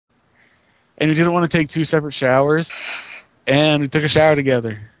and we didn't want to take 2 separate showers, and we took a shower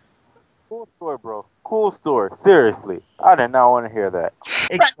together. Cool story, bro. Cool story. Seriously, I did not want to hear that.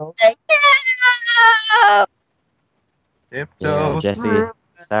 Yeah, Jesse.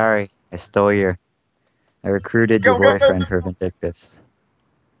 Sorry, I stole your. I recruited your boyfriend for Vindictus.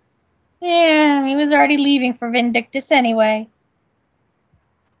 Yeah, he was already leaving for Vindictus anyway.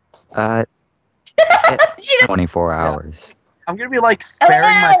 24 hours. I'm gonna be like sparing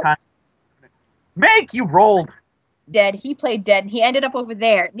my time. Meg, you rolled. Dead. He played dead. He ended up over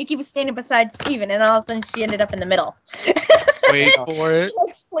there. Nikki was standing beside Steven, and all of a sudden she ended up in the middle. Wait for it.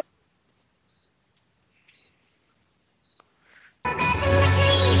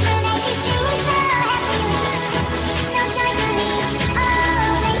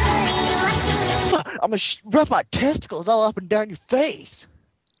 I'm gonna rub my testicles all up and down your face.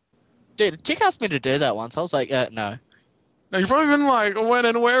 Dude, a chick asked me to do that once. I was like, no. Now, you've probably been like, when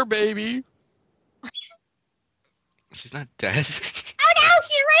and where, baby? She's not dead. Oh no,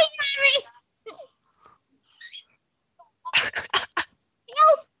 she's raising me!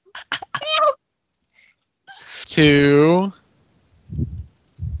 Help! Help! 2.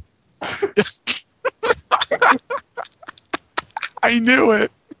 I knew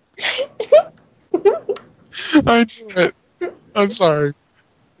it. I knew it. I'm sorry.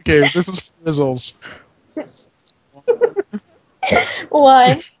 Okay, this is Frizzles.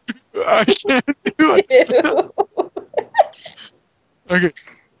 1. I can't do it. 2. Okay.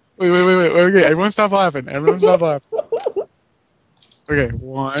 Wait. Okay, everyone stop laughing. Everyone stop laughing. Okay,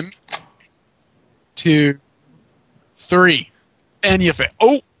 1, 2, 3. And you fail.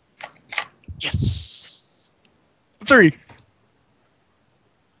 Oh! Yes! 3.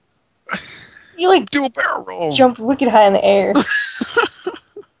 You like Do a barrel roll. jumped wicked high in the air.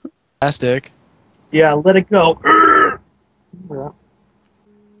 Plastic. Yeah, let it go.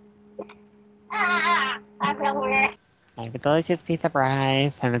 I have a delicious piece of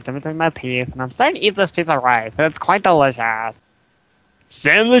rice, and it's in between my teeth, and I'm starting to eat this piece of rice, and it's quite delicious.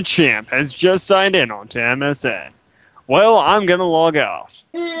 Sam the Champ has just signed in onto MSN. Well, I'm gonna log off.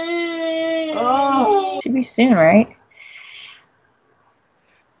 Oh. Should be soon, right?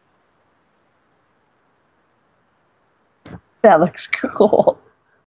 That looks cool.